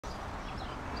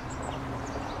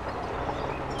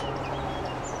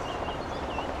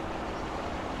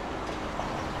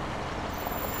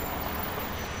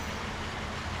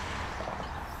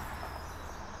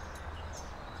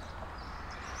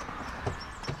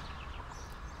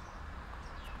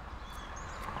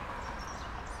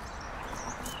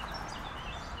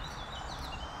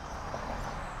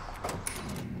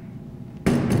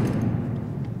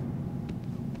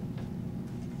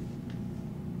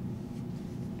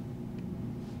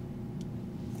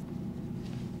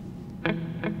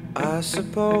I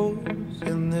suppose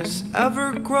in this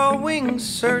ever-growing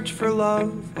search for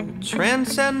love, I'll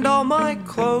transcend all my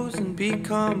clothes and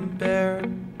become bare.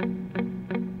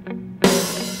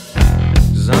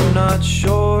 'Cause I'm not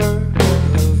sure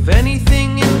of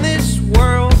anything in this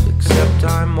world, except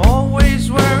I'm always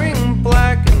wearing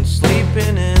black and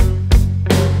sleeping in.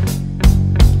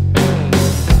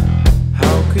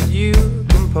 How could you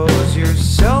compose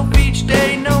yourself each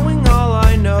day knowing all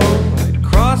I know? I'd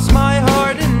cross my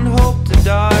heart and hope to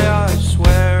die, I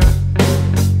swear.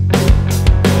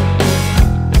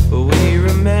 But we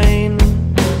remain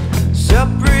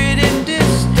separate in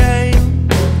disdain,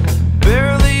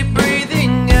 barely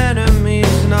breathing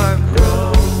enemies, and I've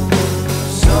grown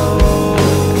so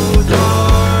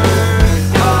dark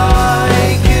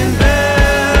I can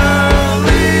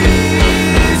barely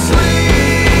sleep.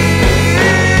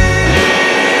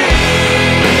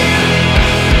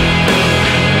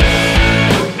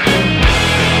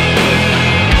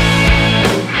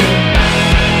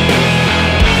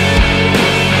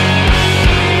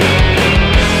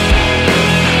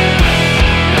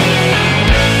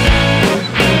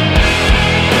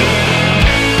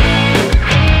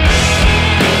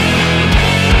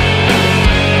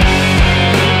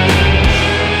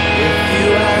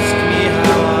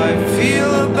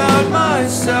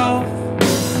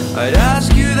 I'd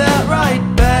ask you that right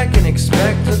back and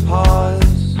expect a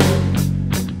pause.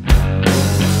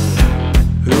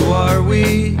 Who are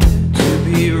we to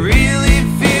be really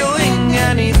feeling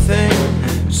anything?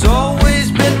 It's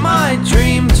always been my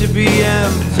dream to be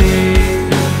empty.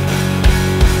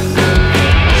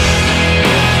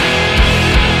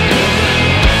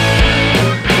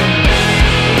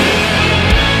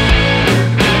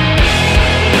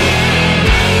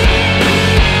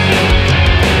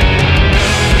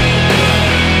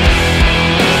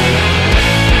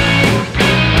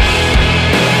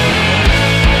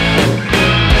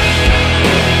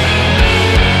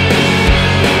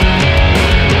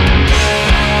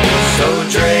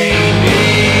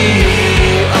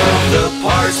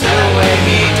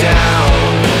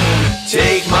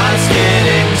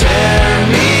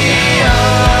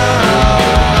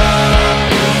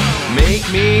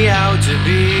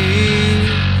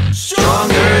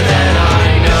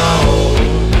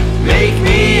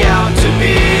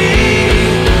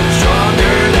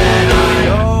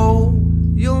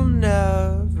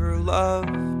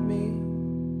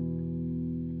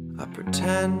 I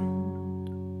pretend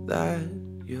that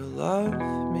you love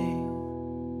me.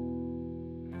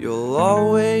 You'll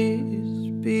always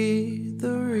be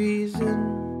the reason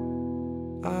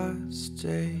I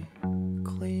stay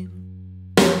clean.